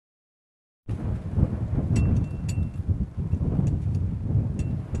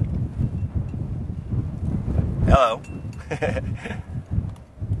Hello.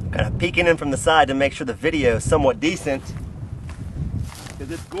 Kind of peeking in from the side to make sure the video is somewhat decent,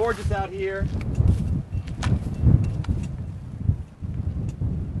 because it's gorgeous out here.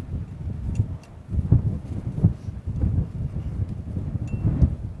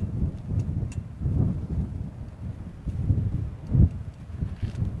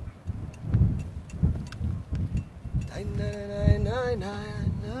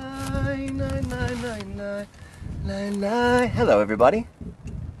 Hello, everybody.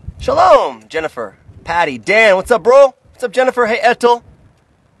 Shalom, Jennifer, Patty, Dan. What's up, bro? What's up, Jennifer? Hey, Ethel.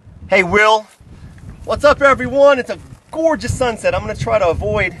 Hey, Will. What's up, everyone? It's a gorgeous sunset. I'm going to try to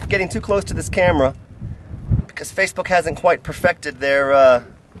avoid getting too close to this camera because Facebook hasn't quite perfected their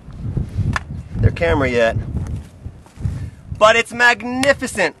camera yet. But it's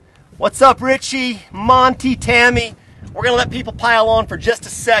magnificent. What's up, Richie, Monty, Tammy? We're going to let people pile on for just a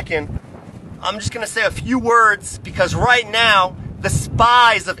second. I'm just going to say a few words because right now, the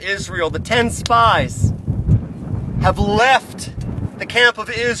spies of Israel, the 10 spies, have left the camp of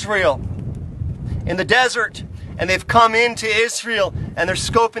Israel in the desert, and they've come into Israel, and they're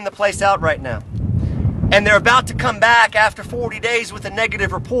scoping the place out right now. And they're about to come back after 40 days with a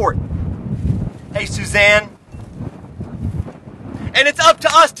negative report. Hey, Suzanne. And it's up to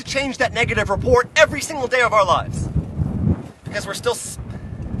us to change that negative report every single day of our lives. Because we're still,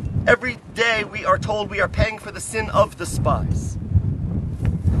 every day we are told we are paying for the sin of the spies.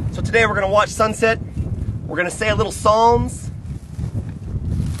 So today we're going to watch sunset. We're going to say a little psalms.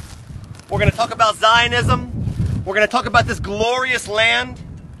 We're going to talk about Zionism. We're going to talk about this glorious land.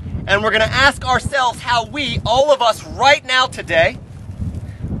 And we're going to ask ourselves how we, all of us right now today,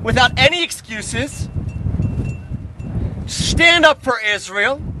 without any excuses, stand up for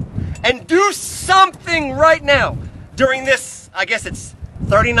Israel and do something right now during this, I guess it's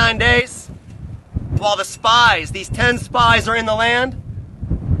 39 days, while the spies, these 10 spies are in the land.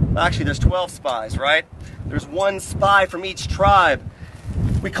 Well, actually, there's 12 spies, right? There's one spy from each tribe.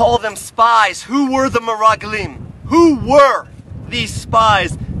 We call them spies. Who were the Meraglim? Who were these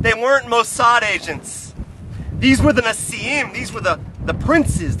spies? They weren't Mossad agents. These were the Nasiim. These were the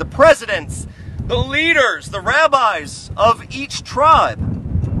princes, the presidents, the leaders, the rabbis of each tribe.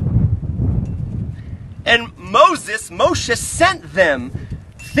 And Moshe sent them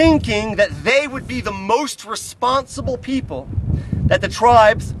thinking that they would be the most responsible people that the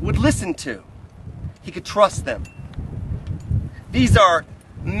tribes would listen to. He could trust them. These are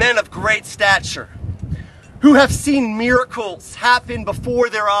men of great stature who have seen miracles happen before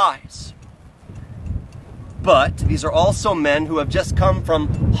their eyes. But these are also men who have just come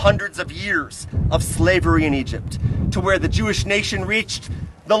from hundreds of years of slavery in Egypt, to where the Jewish nation reached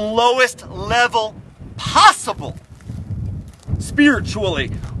the lowest level possible spiritually.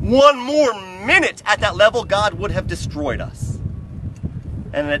 One more minute at that level, God would have destroyed us.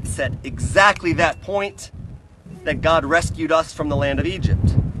 And it's at exactly that point that God rescued us from the land of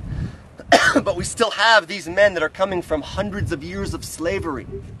Egypt. But we still have these men that are coming from hundreds of years of slavery.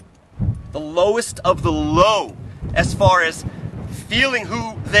 The lowest of the low as far as feeling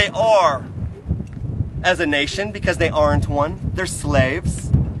who they are as a nation, because they aren't one. They're slaves.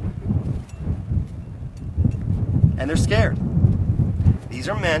 And they're scared. These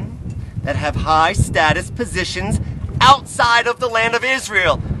are men that have high status positions outside of the land of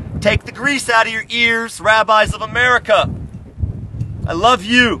Israel. Take the grease out of your ears, rabbis of America. I love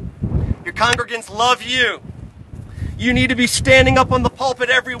you. Your congregants love you. You need to be standing up on the pulpit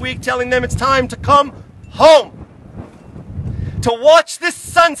every week telling them it's time to come home, to watch this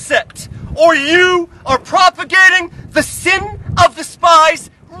sunset, or you are propagating the sin of the spies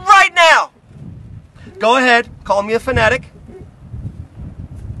right now. Go ahead, call me a fanatic.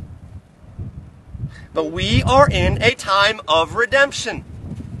 But we are in a time of redemption.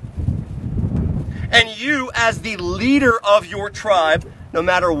 And you, as the leader of your tribe, no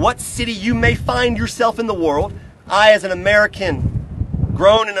matter what city you may find yourself in the world, I, as an American,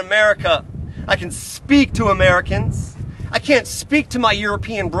 grown in America, I can speak to Americans. I can't speak to my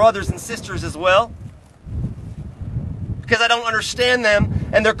European brothers and sisters as well, because I don't understand them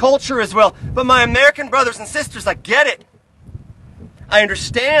and their culture as well. But my American brothers and sisters, I get it. I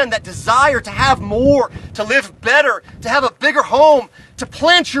understand that desire to have more, to live better, to have a bigger home, to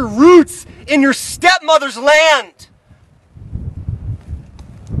plant your roots in your stepmother's land.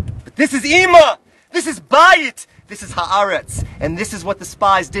 But this is Ima, this is Bayit, this is Haaretz, and this is what the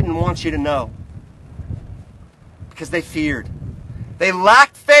spies didn't want you to know. Because they feared. They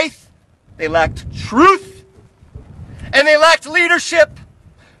lacked faith, they lacked truth, and they lacked leadership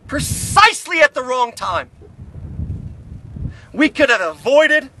precisely at the wrong time. We could have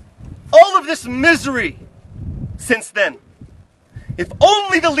avoided all of this misery since then. If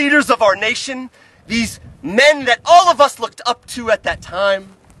only the leaders of our nation, these men that all of us looked up to at that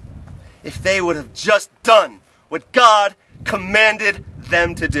time, if they would have just done what God commanded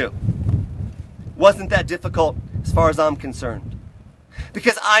them to do. Wasn't that difficult as far as I'm concerned?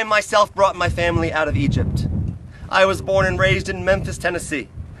 Because I myself brought my family out of Egypt. I was born and raised in Memphis, Tennessee.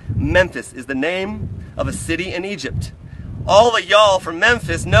 Memphis is the name of a city in Egypt. All of y'all from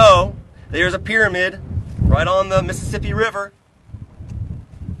Memphis know there's a pyramid right on the Mississippi River.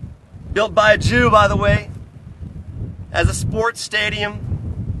 Built by a Jew, by the way, as a sports stadium.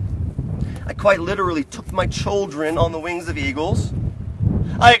 I quite literally took my children on the wings of eagles.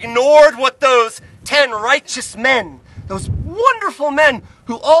 I ignored what those 10 righteous men, those wonderful men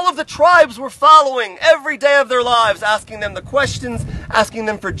who all of the tribes were following every day of their lives, asking them the questions, asking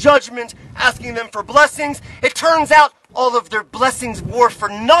them for judgment, asking them for blessings. It turns out all of their blessings were for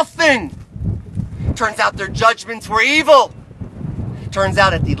nothing. It turns out their judgments were evil. It turns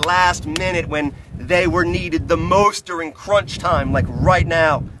out at the last minute when they were needed the most during crunch time, like right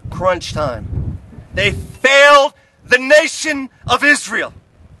now, crunch time, they failed the nation of Israel.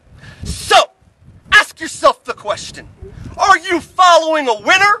 So, ask yourself the question, are you following a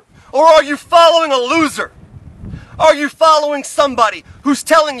winner or are you following a loser? Are you following somebody who's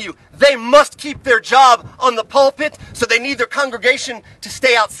telling you they must keep their job on the pulpit, so they need their congregation to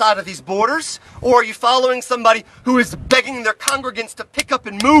stay outside of these borders? Or are you following somebody who is begging their congregants to pick up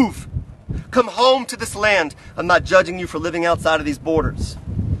and move? Come home to this land. I'm not judging you for living outside of these borders.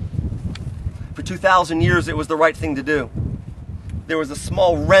 For 2,000 years, it was the right thing to do. There was a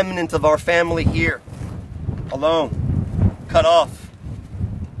small remnant of our family here, alone, cut off,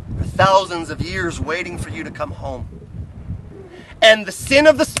 for thousands of years waiting for you to come home. And the sin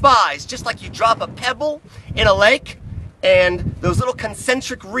of the spies, just like you drop a pebble in a lake and those little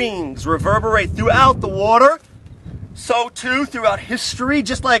concentric rings reverberate throughout the water, so too throughout history,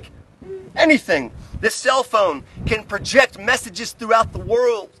 just like anything. This cell phone can project messages throughout the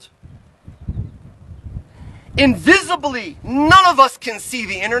world. Invisibly, none of us can see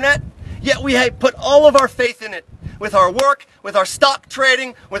the internet, yet we put all of our faith in it. With our work, with our stock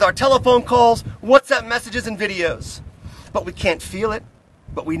trading, with our telephone calls, WhatsApp messages and videos. But we can't feel it,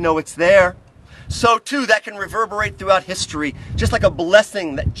 but we know it's there. So too, that can reverberate throughout history, just like a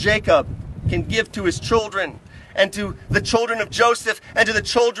blessing that Jacob can give to his children, and to the children of Joseph, and to the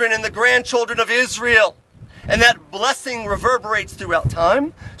children and the grandchildren of Israel. And that blessing reverberates throughout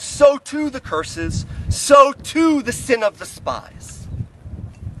time. So too the curses, so too the sin of the spies.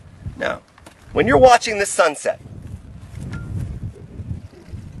 Now, when you're watching this sunset,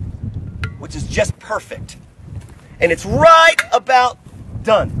 which is just perfect, and it's right about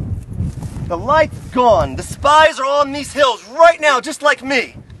done. The light's gone. The spies are on these hills right now, just like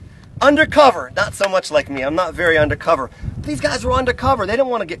me. Undercover. Not so much like me. I'm not very undercover. These guys were undercover. They didn't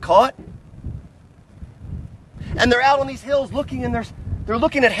want to get caught. And they're out on these hills looking, and they're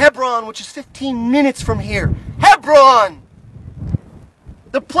looking at Hebron, which is 15 minutes from here. Hebron!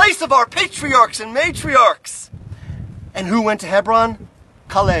 The place of our patriarchs and matriarchs. And who went to Hebron?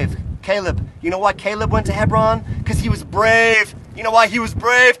 Caleb. You know why Caleb went to Hebron? Because he was brave. You know why he was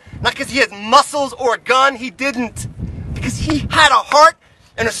brave? Not because he had muscles or a gun. He didn't. Because he had a heart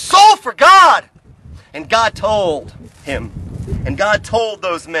and a soul for God. And God told him, and God told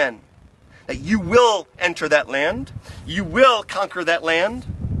those men, that you will enter that land. You will conquer that land.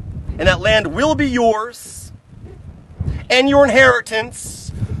 And that land will be yours and your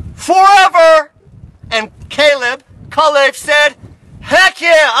inheritance forever. And Caleb said, heck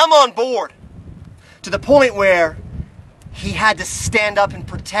yeah, I'm on board. To the point where he had to stand up and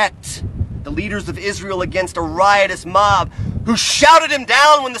protect the leaders of Israel against a riotous mob who shouted him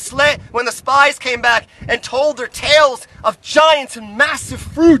down when the spies came back and told their tales of giants and massive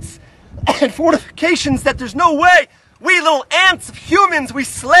fruits and fortifications that there's no way. We little ants of humans, we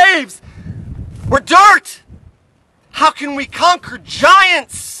slaves, we're dirt. How can we conquer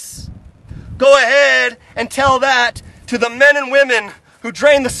giants? Go ahead and tell that to the men and women who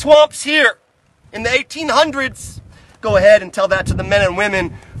drained the swamps here in the 1800s. Go ahead and tell that to the men and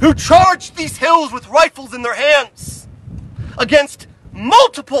women who charged these hills with rifles in their hands against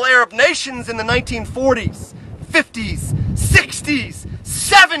multiple Arab nations in the 1940s, 50s, 60s,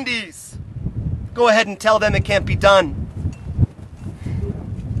 70s. Go ahead and tell them it can't be done.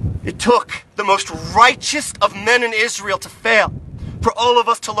 It took the most righteous of men in Israel to fail for all of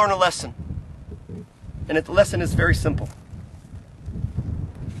us to learn a lesson. And the lesson is very simple.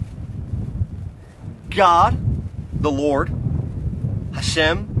 God, the Lord,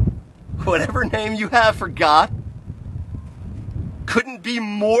 Hashem, whatever name you have for God, couldn't be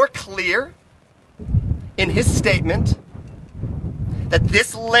more clear in his statement that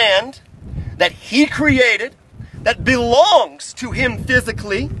this land that he created, that belongs to him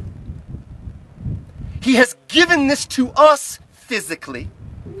physically, he has given this to us physically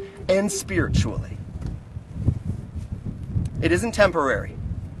and spiritually. It isn't temporary.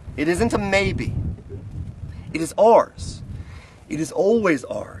 It isn't a maybe. It is ours. It is always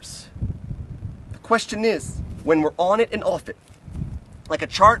ours. The question is, when we're on it and off it, like a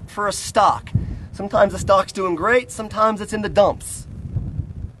chart for a stock, sometimes the stock's doing great, sometimes it's in the dumps.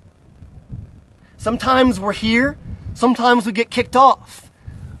 Sometimes we're here, sometimes we get kicked off.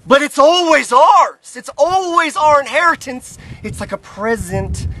 But it's always ours. It's always our inheritance. It's like a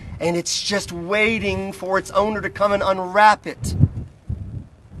present, and it's just waiting for its owner to come and unwrap it.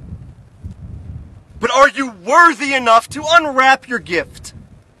 But are you worthy enough to unwrap your gift?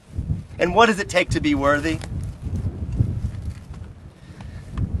 And what does it take to be worthy?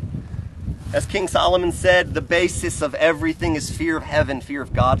 As King Solomon said, the basis of everything is fear of heaven, fear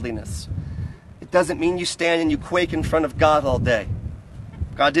of godliness. It doesn't mean you stand and you quake in front of God all day.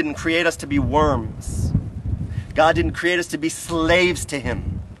 God didn't create us to be worms. God didn't create us to be slaves to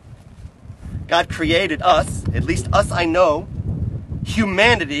him. God created us, at least us I know,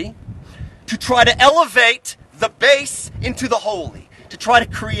 humanity, to try to elevate the base into the holy, to try to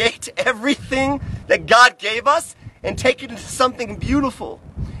create everything that God gave us and take it into something beautiful,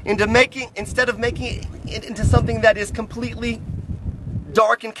 instead of making it into something that is completely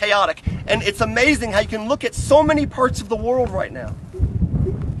dark and chaotic. And it's amazing how you can look at so many parts of the world right now,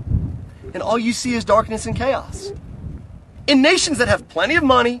 and all you see is darkness and chaos. In nations that have plenty of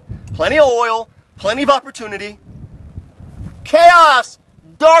money, plenty of oil, plenty of opportunity, chaos,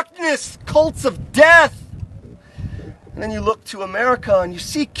 darkness, cults of death. And then you look to America and you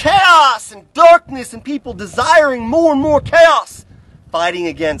see chaos and darkness and people desiring more and more chaos, fighting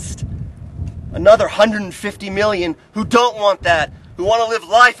against another 150 million who don't want that, who want to live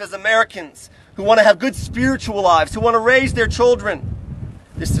life as Americans, who want to have good spiritual lives, who want to raise their children.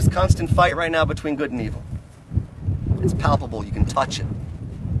 There's this constant fight right now between good and evil. It's palpable. You can touch it.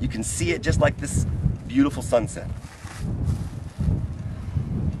 You can see it just like this beautiful sunset.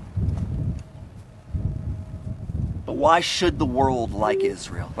 But why should the world like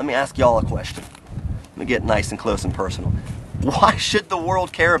Israel? Let me ask y'all a question. Let me get nice and close and personal. Why should the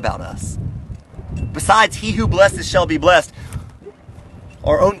world care about us? Besides, he who blesses shall be blessed.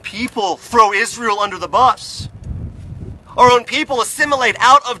 Our own people throw Israel under the bus. Our own people assimilate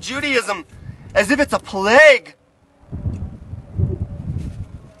out of Judaism as if it's a plague.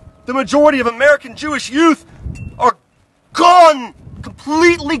 The majority of American Jewish youth are gone,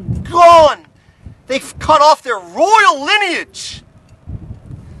 completely gone. They've cut off their royal lineage.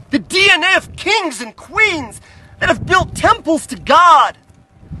 The DNA of kings and queens that have built temples to God,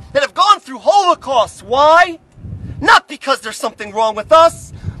 that have gone through holocausts. Why? Not because there's something wrong with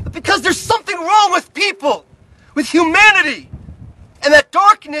us, but because there's something wrong with people, with humanity. And that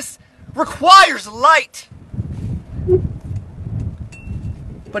darkness requires light.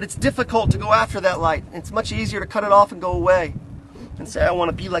 But it's difficult to go after that light. It's much easier to cut it off and go away and say, I want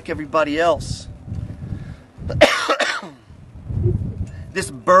to be like everybody else. This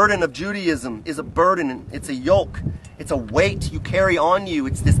burden of Judaism is a burden. It's a yoke. It's a weight you carry on you.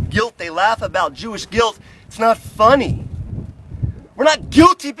 It's this guilt they laugh about, Jewish guilt. It's not funny. We're not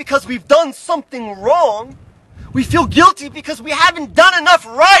guilty because we've done something wrong. We feel guilty because we haven't done enough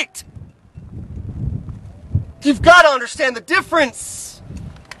right. You've got to understand the difference.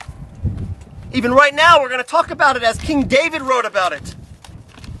 Even right now, we're going to talk about it as King David wrote about it.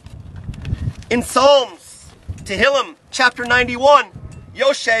 In Psalms, Tehillim, chapter 91,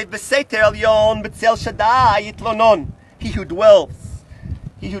 Yoshev b'seter elyon b'tzel Shaddai yitlonon. He who dwells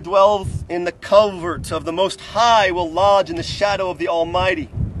in the covert of the Most High will lodge in the shadow of the Almighty.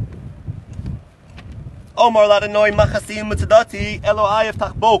 Omar l'Adonai machasim mitzadati Eloi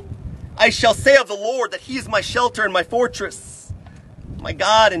eftach bo. I shall say of the Lord that He is my shelter and my fortress, my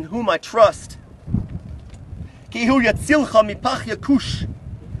God in whom I trust. Ki hu yatzilcha mipach yakush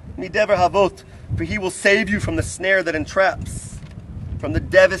midever havot. For He will save you from the snare that entraps, from the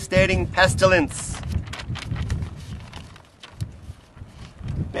devastating pestilence.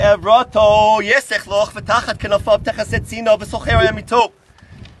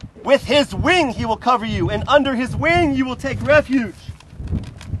 With His wing He will cover you, and under His wing you will take refuge.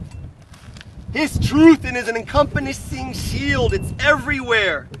 His truth is an encompassing shield. It's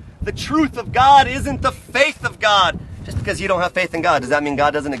everywhere. The truth of God isn't the faith of God. Just because you don't have faith in God, does that mean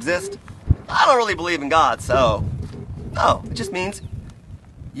God doesn't exist? I don't really believe in God, so no, it just means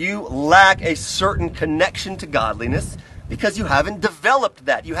you lack a certain connection to godliness because you haven't developed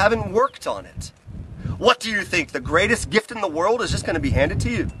that. You haven't worked on it. What do you think? The greatest gift in the world is just going to be handed to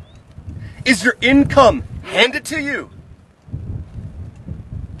you? Is your income handed to you?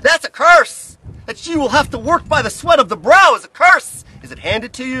 That's a curse. That you will have to work by the sweat of the brow is a curse. Is it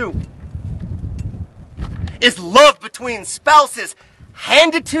handed to you? Is love between spouses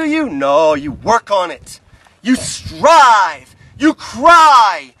handed to you? No, you work on it. You strive. You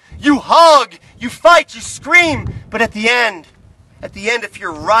cry. You hug. You fight. You scream. But at the end, if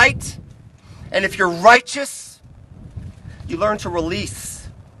you're right, and if you're righteous, you learn to release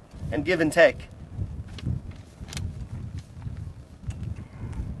and give and take.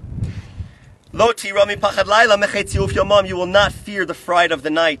 You will not fear the fright of the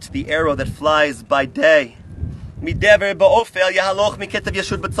night, the arrow that flies by day.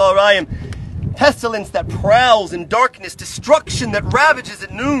 Pestilence that prowls in darkness, destruction that ravages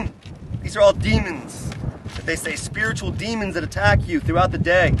at noon. These are all demons. They say spiritual demons that attack you throughout the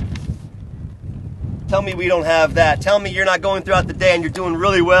day. Tell me we don't have that. Tell me you're not going throughout the day and you're doing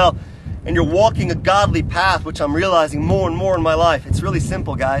really well and you're walking a godly path, which I'm realizing more and more in my life. It's really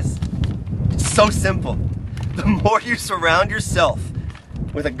simple, guys. It's so simple. The more you surround yourself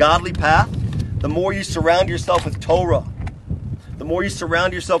with a godly path, the more you surround yourself with Torah, the more you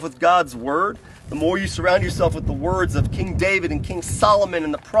surround yourself with God's Word, the more you surround yourself with the words of King David and King Solomon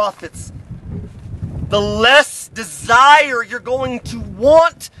and the prophets, the less desire you're going to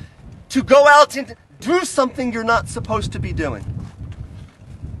want to go out and do something you're not supposed to be doing.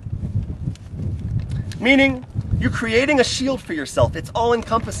 Meaning, you're creating a shield for yourself. It's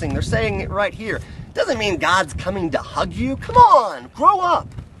all-encompassing. They're saying it right here. It doesn't mean God's coming to hug you. Come on, grow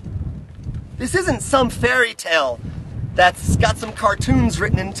up. This isn't some fairy tale that's got some cartoons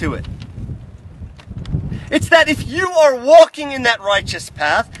written into it. It's that if you are walking in that righteous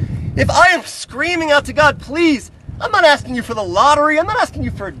path, if I am screaming out to God, please, I'm not asking you for the lottery. I'm not asking you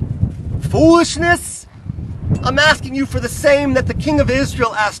for foolishness. I'm asking you for the same that the king of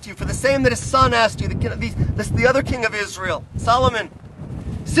Israel asked you, for the same that his son asked you, the other king of Israel, Solomon.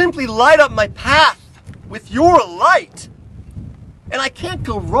 Simply light up my path with your light, and I can't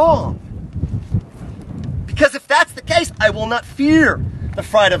go wrong. Because if that's the case, I will not fear the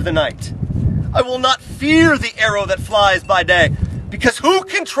fright of the night. I will not fear the arrow that flies by day. Because who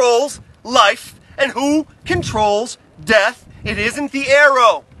controls life and who controls death? It isn't the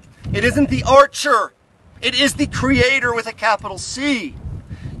arrow. It isn't the archer. It is the Creator with a capital C.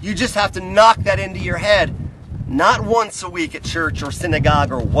 You just have to knock that into your head. Not once a week at church or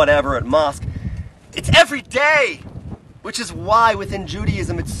synagogue or whatever at mosque. It's every day. Which is why within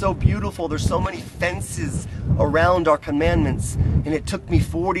Judaism it's so beautiful. There's so many fences around our commandments. And it took me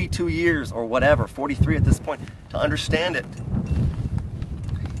 42 years or whatever, 43 at this point, to understand it.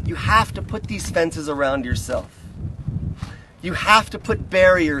 You have to put these fences around yourself. You have to put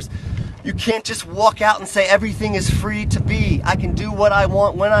barriers. You can't just walk out and say everything is free to be. I can do what I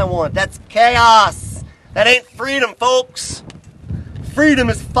want when I want. That's chaos. That ain't freedom, folks. Freedom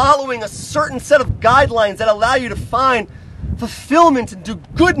is following a certain set of guidelines that allow you to find fulfillment and do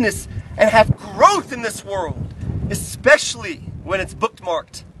goodness and have growth in this world, especially when it's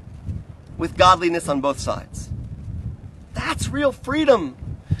bookmarked with godliness on both sides. That's real freedom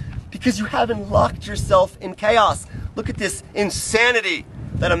because you haven't locked yourself in chaos. Look at this insanity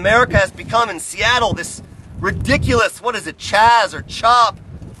that America has become in Seattle, this ridiculous, what is it, Chaz or Chop?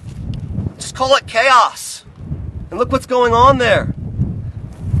 Just call it chaos. And look what's going on there.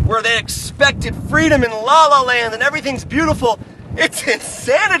 Where they expected freedom in La La Land and everything's beautiful. It's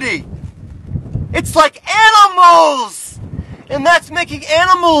insanity. It's like animals. And that's making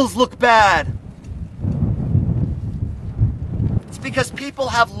animals look bad. It's because people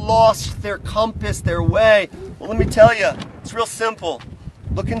have lost their compass, their way. Well, let me tell you, it's real simple.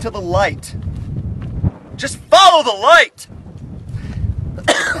 Look into the light. Just follow the light.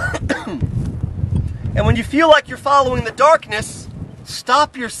 And when you feel like you're following the darkness,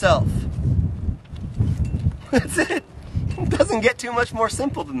 stop yourself. That's it. It doesn't get too much more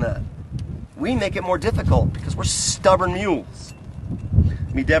simple than that. We make it more difficult because we're stubborn mules.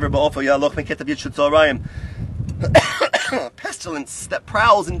 Pestilence that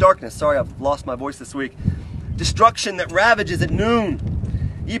prowls in darkness. Sorry, I've lost my voice this week. Destruction that ravages at noon.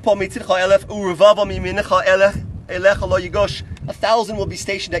 1,000 will be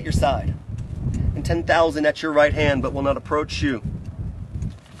stationed at your side, and 10,000 at your right hand, but will not approach you.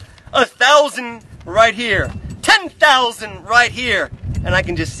 1,000 right here, 10,000 right here, and I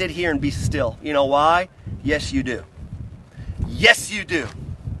can just sit here and be still. You know why? Yes, you do. Yes, you do.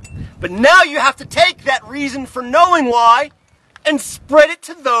 But now you have to take that reason for knowing why and spread it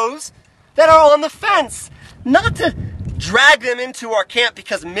to those that are on the fence. Not to drag them into our camp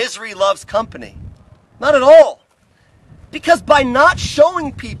because misery loves company. Not at all. Because by not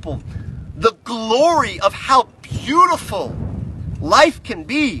showing people the glory of how beautiful life can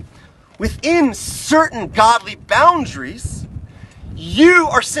be within certain godly boundaries, you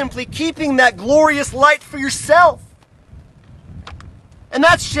are simply keeping that glorious light for yourself. And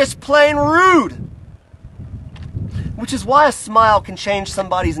that's just plain rude. Which is why a smile can change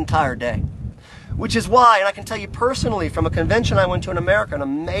somebody's entire day. Which is why, and I can tell you personally from a convention I went to in America, an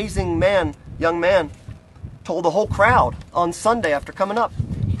amazing man, young man, told the whole crowd on Sunday after coming up.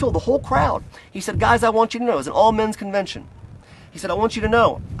 He told the whole crowd. He said, guys, I want you to know, it was an all-men's convention. He said, I want you to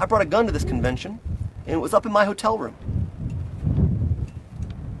know, I brought a gun to this convention, and it was up in my hotel room.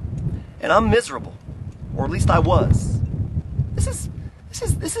 And I'm miserable, or at least I was. This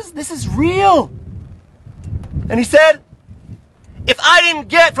is real. And he said, if I didn't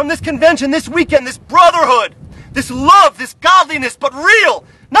get from this convention this weekend, this brotherhood, this love, this godliness, but real,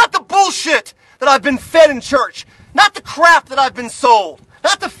 not the bullshit that I've been fed in church, not the crap that I've been sold,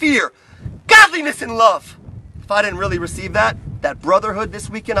 not the fear, godliness and love. If I didn't really receive that brotherhood this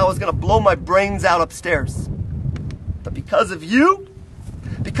weekend, I was going to blow my brains out upstairs. But because of you,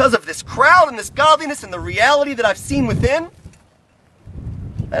 because of this crowd and this godliness and the reality that I've seen within,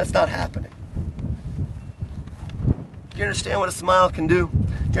 that's not happening. Do you understand what a smile can do?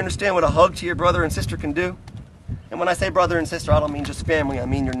 Do you understand what a hug to your brother and sister can do? And when I say brother and sister, I don't mean just family. I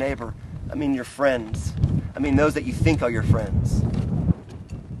mean your neighbor. I mean your friends. I mean those that you think are your friends.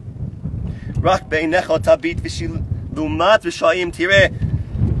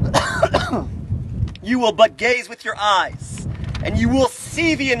 You will but gaze with your eyes, and you will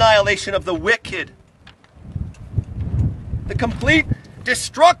see the annihilation of the wicked. The complete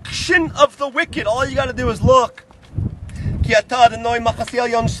destruction of the wicked. All you got to do is look.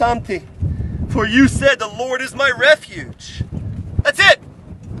 For you said, the Lord is my refuge. That's it.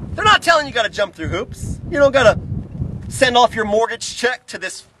 They're not telling you got to jump through hoops. You don't got to send off your mortgage check to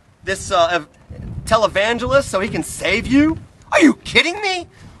this televangelist so he can save you. Are you kidding me?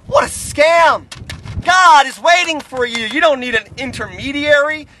 What a scam. God is waiting for you. You don't need an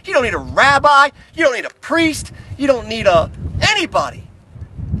intermediary. You don't need a rabbi. You don't need a priest. You don't need anybody.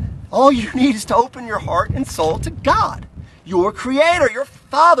 All you need is to open your heart and soul to God, your creator, your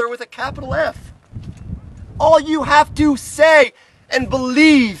Father with a capital F. All you have to say and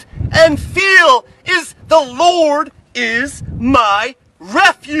believe and feel is, the Lord is my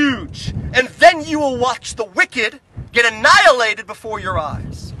refuge. And then you will watch the wicked get annihilated before your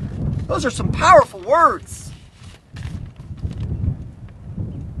eyes. Those are some powerful words.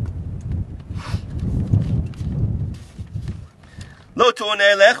 No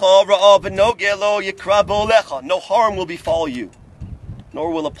harm will befall you,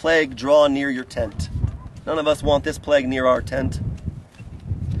 nor will a plague draw near your tent. None of us want this plague near our tent.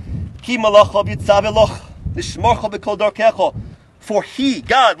 For he,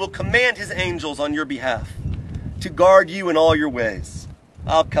 God, will command his angels on your behalf to guard you in all your ways.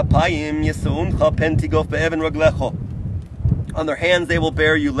 On their hands they will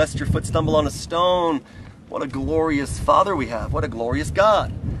bear you, lest your foot stumble on a stone. What a glorious Father we have. What a glorious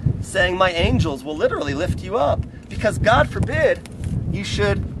God. Saying, my angels will literally lift you up. Because God forbid you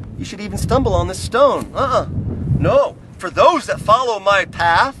should even stumble on this stone. No. For those that follow my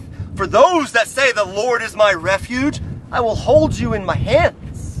path, for those that say the Lord is my refuge, I will hold you in my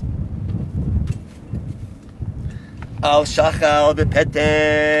hands. Al shachal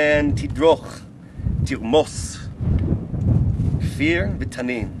v'peten tidroch tirmos. Fear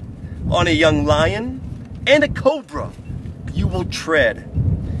v'tanin. On a young lion and a cobra you will tread.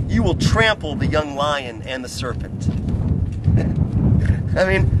 You will trample the young lion and the serpent. I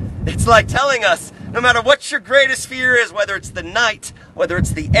mean, it's like telling us, no matter what your greatest fear is, whether it's the night, whether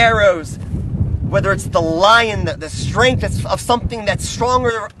it's the arrows, whether it's the lion, the strength of something that's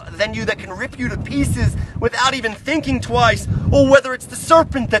stronger than you that can rip you to pieces without even thinking twice, or whether it's the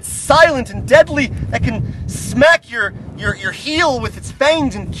serpent that's silent and deadly that can smack your heel with its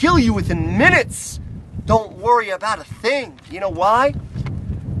fangs and kill you within minutes. Don't worry about a thing. You know why?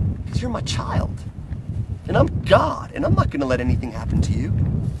 Because you're my child. And I'm God. And I'm not going to let anything happen to you.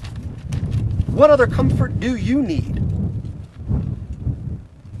 What other comfort do you need?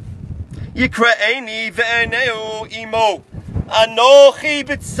 Yikra'eni ve'eneu imo. Anochi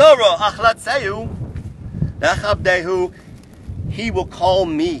b'tzara achlatzeu. Nachabdehu. He will call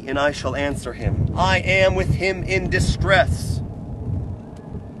me and I shall answer him. I am with him in distress.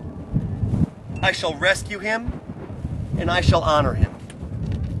 I shall rescue him, and I shall honor him.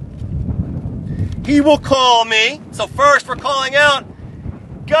 He will call me. So first we're calling out,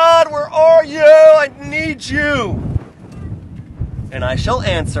 God, where are you? I need you. And I shall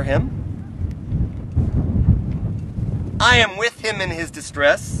answer him. I am with him in his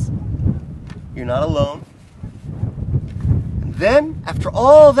distress. You're not alone. And then, after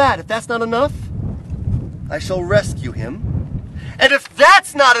all that, if that's not enough, I shall rescue him. And if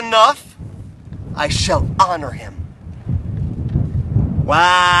that's not enough, I shall honor him.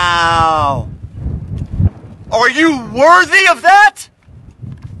 Wow. Are you worthy of that?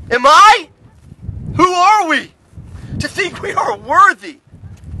 Am I? Who are we to think we are worthy?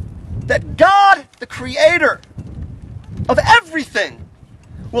 That God, the creator of everything,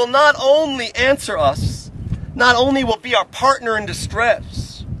 will not only answer us, not only will be our partner in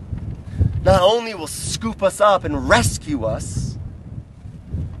distress, not only will scoop us up and rescue us,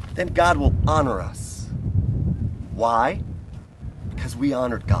 then God will honor us. Why? Because we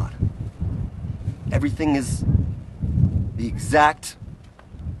honored God. Everything is the exact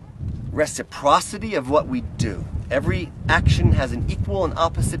reciprocity of what we do. Every action has an equal and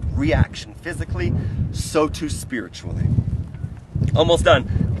opposite reaction. Physically, so too spiritually. Almost done.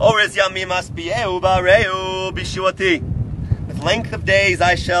 With length of days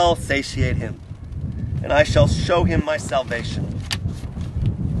I shall satiate him, and I shall show him my salvation.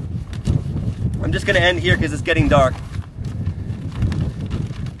 I'm just going to end here because it's getting dark.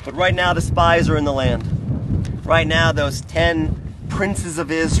 But right now the spies are in the land. Right now those 10 princes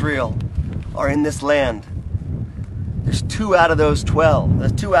of Israel are in this land. There's 2 out of those 12.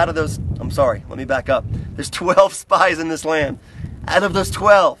 There's 2 out of those, I'm sorry, let me back up. There's 12 spies in this land. Out of those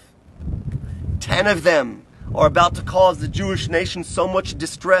 12, 10 of them are about to cause the Jewish nation so much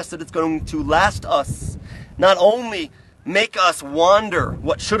distress that it's going to last us, not only make us wander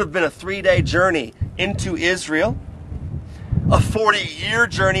what should have been a 3-day journey into Israel, a 40-year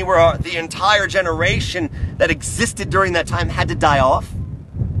journey where the entire generation that existed during that time had to die off.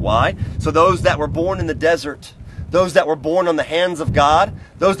 Why? So those that were born in the desert, those that were born on the hands of God,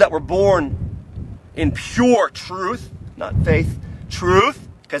 those that were born in pure truth, not faith, truth,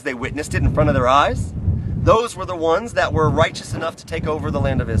 because they witnessed it in front of their eyes, those were the ones that were righteous enough to take over the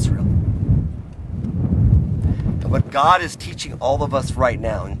land of Israel. And what God is teaching all of us right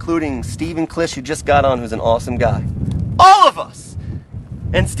now, including Stephen Klish, who just got on, who's an awesome guy, all of us,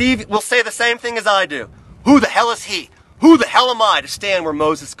 and Steve will say the same thing as I do. Who the hell is he? Who the hell am I to stand where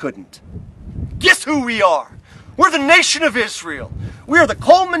Moses couldn't? Guess who we are? We're the nation of Israel. We are the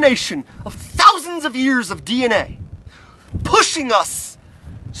culmination of thousands of years of DNA, pushing us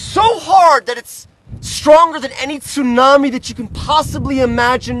so hard that it's stronger than any tsunami that you can possibly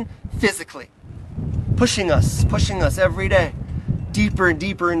imagine physically. Pushing us every day, deeper and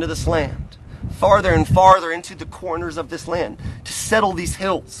deeper into this land, farther and farther into the corners of this land, to settle these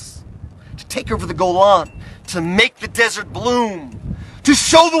hills, to take over the Golan, to make the desert bloom, to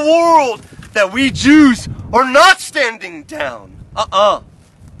show the world that we Jews are not standing down.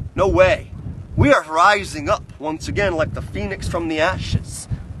 No way. We are rising up once again like the phoenix from the ashes.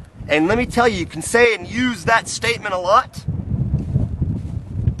 And let me tell you, you can say and use that statement a lot,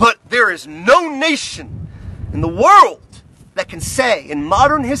 but there is no nation in the world that can say in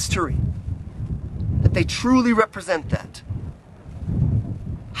modern history that they truly represent that.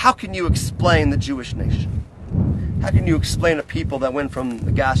 How can you explain the Jewish nation? How can you explain a people that went from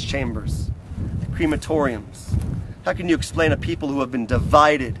the gas chambers, the crematoriums? How can you explain a people who have been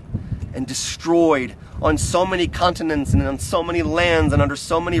divided and destroyed on so many continents and on so many lands and under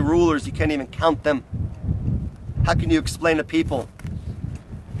so many rulers you can't even count them? How can you explain a people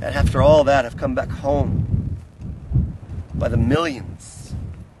that after all that have come back home by the millions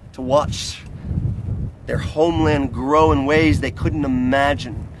to watch their homeland grow in ways they couldn't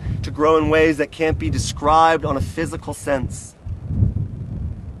imagine, to grow in ways that can't be described on a physical sense?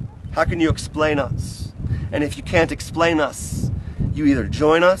 How can you explain us? And if you can't explain us, you either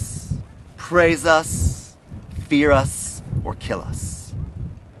join us, praise us, fear us, or kill us.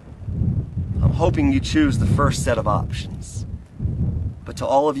 I'm hoping you choose the first set of options. But to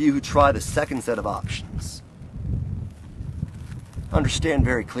all of you who try the second set of options, understand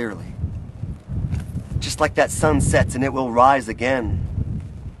very clearly, just like that sun sets and it will rise again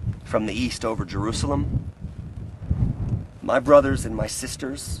from the east over Jerusalem, my brothers and my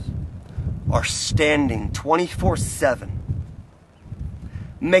sisters are standing 24/7,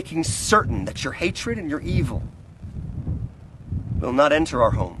 making certain that your hatred and your evil will not enter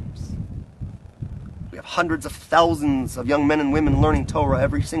our homes. We have hundreds of thousands of young men and women learning Torah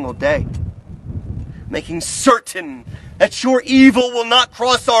every single day, making certain that your evil will not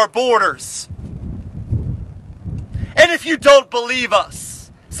cross our borders. And if you don't believe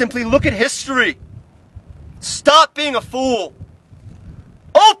us, simply look at history. Stop being a fool.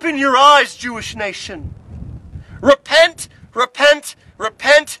 Open your eyes, Jewish nation. Repent, repent,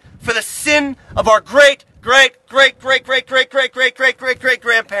 repent for the sin of our great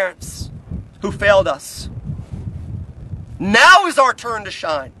great-great-great-great-great-great-great-great-great-great-great-grandparents who failed us. Now is our turn to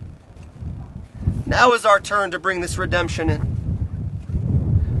shine. Now is our turn to bring this redemption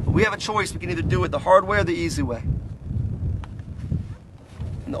in. But we have a choice. We can either do it the hard way or the easy way.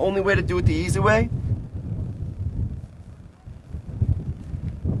 And the only way to do it the easy way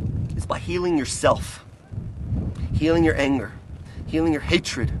is by healing yourself, healing your anger, healing your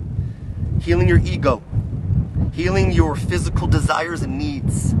hatred, healing your ego, healing your physical desires and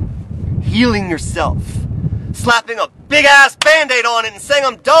needs, healing yourself, slapping a big-ass Band-Aid on it and saying,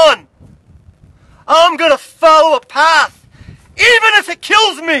 I'm done. I'm going to follow a path, even if it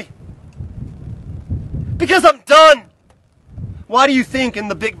kills me, because I'm done. Why do you think in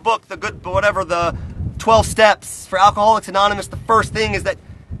the big book, the 12 steps for Alcoholics Anonymous, the first thing is that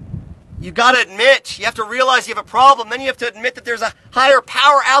you got to admit, you have to realize you have a problem, then you have to admit that there's a higher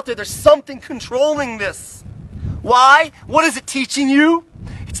power out there, there's something controlling this. Why? What is it teaching you?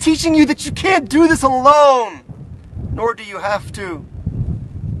 It's teaching you that you can't do this alone, nor do you have to.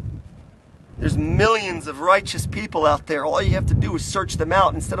 There's millions of righteous people out there. All you have to do is search them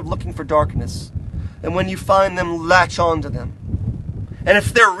out instead of looking for darkness. And when you find them, latch on to them. And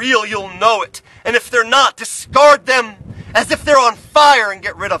if they're real, you'll know it. And if they're not, discard them as if they're on fire and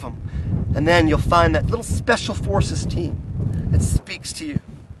get rid of them. And then you'll find that little special forces team that speaks to you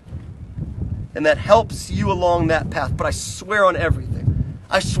and that helps you along that path. But I swear on everything.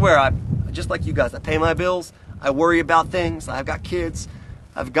 I swear, I'm just like you guys. I pay my bills. I worry about things. I've got kids.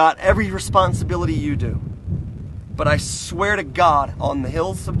 I've got every responsibility you do. But I swear to God, on the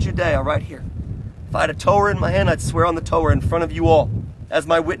hills of Judea right here, if I had a Torah in my hand, I'd swear on the Torah in front of you all as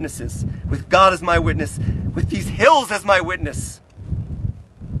my witnesses, with God as my witness, with these hills as my witness.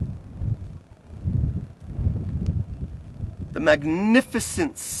 The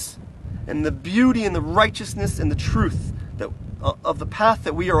magnificence and the beauty and the righteousness and the truth that, of the path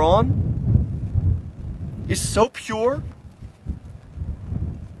that we are on is so pure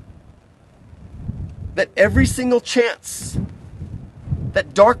that every single chance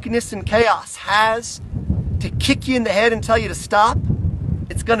that darkness and chaos has to kick you in the head and tell you to stop,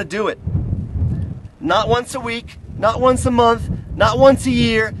 it's going to do it. Not once a week, not once a month, not once a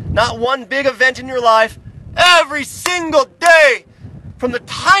year, not one big event in your life. Every single day, from the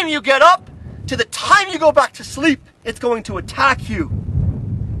time you get up to the time you go back to sleep, it's going to attack you.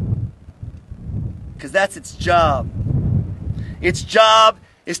 Because that's its job. Its job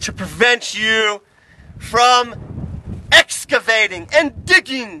is to prevent you from excavating and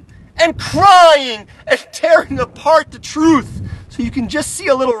digging and crying and tearing apart the truth so you can just see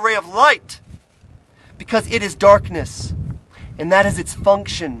a little ray of light. Because it is darkness. And that is its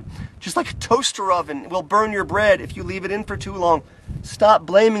function. Just like a toaster oven will burn your bread if you leave it in for too long. Stop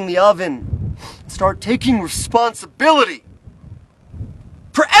blaming the oven. Start taking responsibility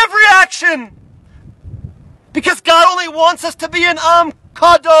for every action. Because God only wants us to be an Am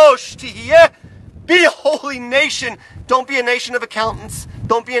Kadosh Tihiyeh. Be a holy nation. Don't be a nation of accountants.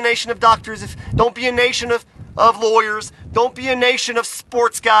 Don't be a nation of doctors. Don't be a nation of lawyers. Don't be a nation of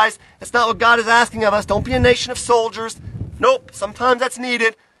sports guys. That's not what God is asking of us. Don't be a nation of soldiers. Nope, sometimes that's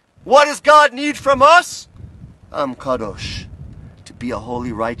needed. What does God need from us? Am Kadosh. To be a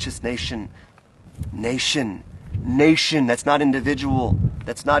holy, righteous nation. Nation. That's not individual.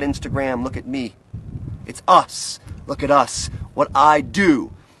 That's not Instagram. Look at me. It's us. Look at us. What I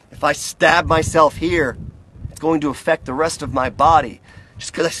do. If I stab myself here, it's going to affect the rest of my body.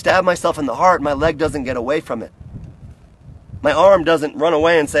 Just because I stab myself in the heart, my leg doesn't get away from it. My arm doesn't run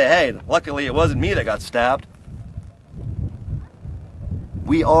away and say, hey, luckily it wasn't me that got stabbed.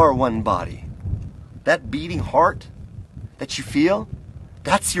 We are one body. That beating heart that you feel,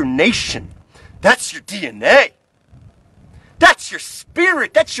 that's your nation. That's your DNA. That's your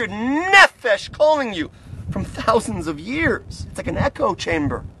spirit. That's your nefesh calling you from thousands of years. It's like an echo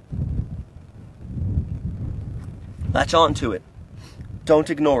chamber. Latch on to it. Don't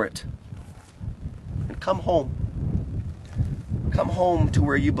ignore it. And come home. Come home to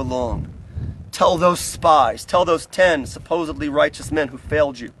where you belong. Tell those spies, tell those 10 supposedly righteous men who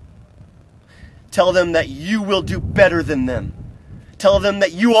failed you. Tell them that you will do better than them. Tell them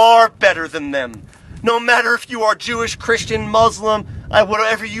that you are better than them. No matter if you are Jewish, Christian, Muslim,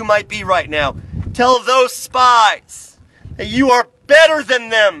 whatever you might be right now. Tell those spies that you are better than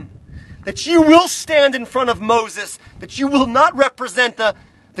them. That you will stand in front of Moses. That you will not represent the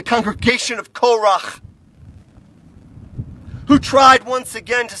congregation of Korach, who tried once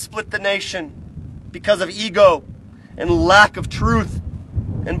again to split the nation because of ego and lack of truth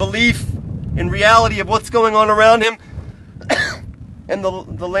and belief in reality of what's going on around him and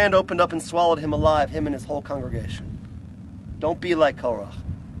the land opened up and swallowed him alive, him and his whole congregation. Don't be like Korah.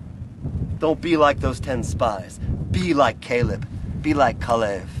 Don't be like those 10 spies. Be like Caleb. Be like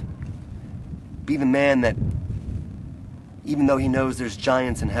Kalev. Be the man that, even though he knows there's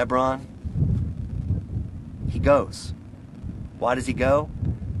giants in Hebron, he goes. Why does he go?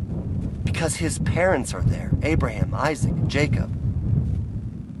 Because his parents are there. Abraham, Isaac, Jacob,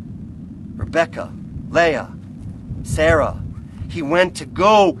 Rebecca, Leah, Sarah. He went to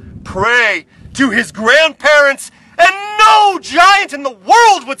go pray to his grandparents, and no giant in the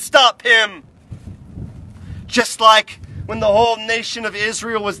world would stop him. Just like when the whole nation of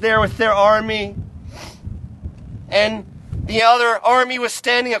Israel was there with their army, and the other army was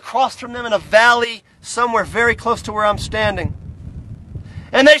standing across from them in a valley somewhere very close to where I'm standing.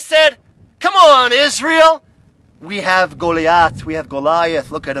 And they said, "Come on, Israel. We have Goliath. We have Goliath.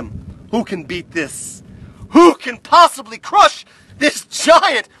 Look at him. Who can beat this? Who can possibly crush this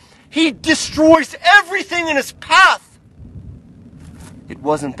giant? He destroys everything in his path." It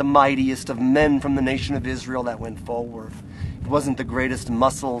wasn't the mightiest of men from the nation of Israel that went forward. It wasn't the greatest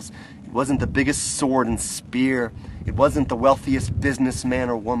muscles. It wasn't the biggest sword and spear. It wasn't the wealthiest businessman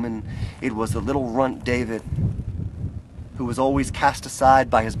or woman. It was the little runt David, who was always cast aside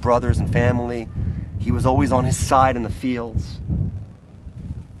by his brothers and family. He was always on his side in the fields.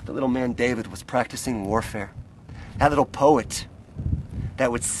 The little man David was practicing warfare. That little poet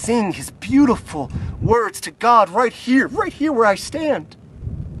that would sing his beautiful words to God right here where I stand.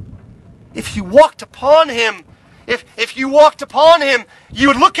 If you walked upon him, if you walked upon him, you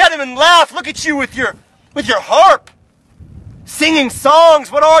would look at him and laugh. Look at you with your harp, singing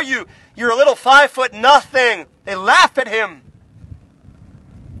songs. What are you? You're a little 5 foot nothing. They laugh at him.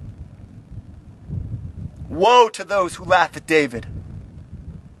 Woe to those who laugh at David.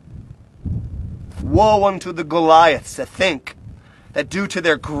 Woe unto the Goliaths that think that due to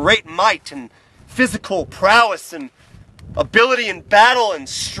their great might and physical prowess and ability in battle and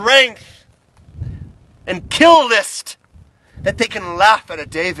strength and kill list, that they can laugh at a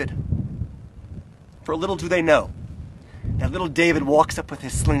David. For little do they know that little David walks up with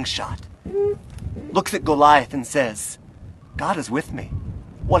his slingshot, looks at Goliath and says, "God is with me.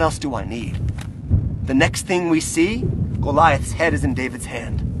 What else do I need?" The next thing we see, Goliath's head is in David's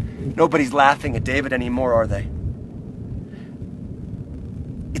hand. Nobody's laughing at David anymore, are they?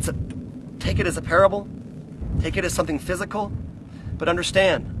 Take it as a parable, take it as something physical, but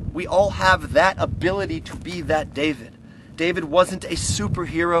understand, we all have that ability to be that David. David wasn't a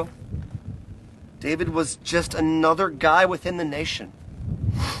superhero. David was just another guy within the nation.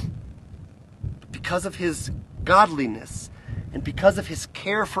 Because of his godliness and because of his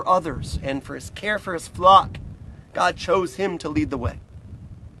care for others and for his care for his flock, God chose him to lead the way.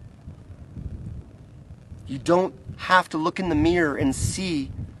 You don't have to look in the mirror and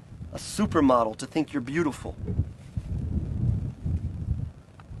see a supermodel to think you're beautiful.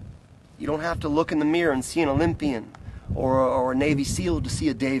 You don't have to look in the mirror and see an Olympian or a Navy SEAL to see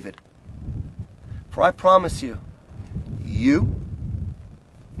a David. For I promise you, you,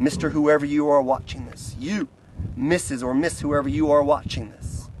 Mr. whoever you are watching this, you, Mrs. or Miss whoever you are watching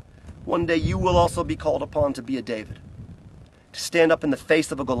this, one day you will also be called upon to be a David, to stand up in the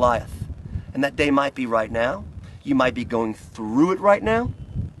face of a Goliath. And that day might be right now. You might be going through it right now.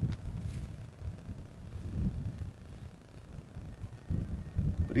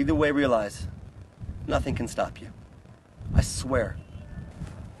 But either way, realize, nothing can stop you. I swear.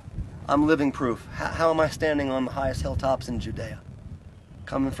 I'm living proof. How am I standing on the highest hilltops in Judea?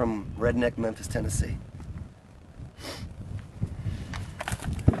 Coming from redneck Memphis, Tennessee.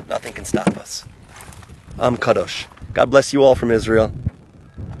 Nothing can stop us. I'm Kadosh. God bless you all from Israel.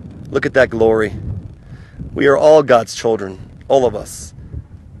 Look at that glory. We are all God's children. All of us.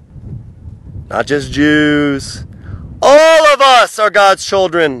 Not just Jews. All of us are God's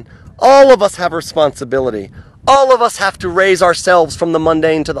children. All of us have responsibility. All of us have to raise ourselves from the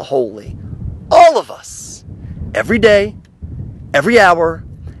mundane to the holy. All of us. Every day, every hour,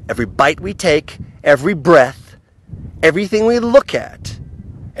 every bite we take, every breath, everything we look at,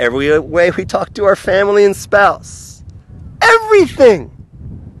 every way we talk to our family and spouse. Everything.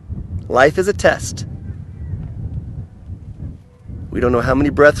 Life is a test. We don't know how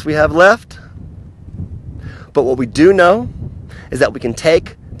many breaths we have left. But what we do know is that we can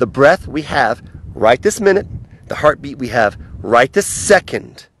take the breath we have right this minute, the heartbeat we have right this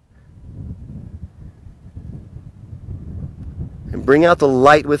second, and bring out the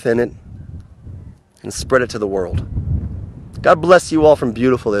light within it and spread it to the world. God bless you all from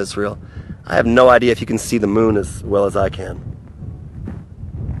beautiful Israel. I have no idea if you can see the moon as well as I can.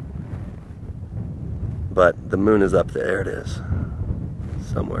 But the moon is up there. It is.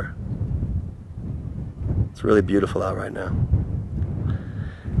 somewhere. It's really beautiful out right now.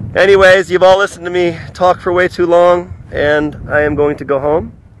 Anyways, you've all listened to me talk for way too long, and I am going to go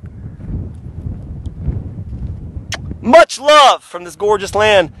home. Much love from this gorgeous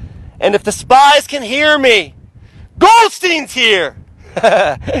land. And if the spies can hear me, Goldstein's here!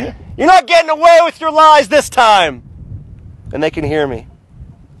 You're not getting away with your lies this time! And they can hear me.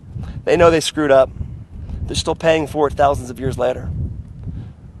 They know they screwed up. They're still paying for it thousands of years later.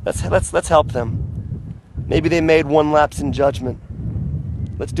 Let's help them. Maybe they made one lapse in judgment.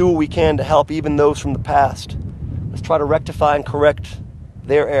 Let's do what we can to help even those from the past. Let's try to rectify and correct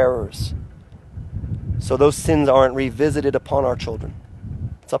their errors, so those sins aren't revisited upon our children.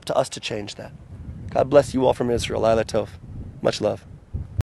 It's up to us to change that. God bless you all from Israel. Laila Tov. Much love.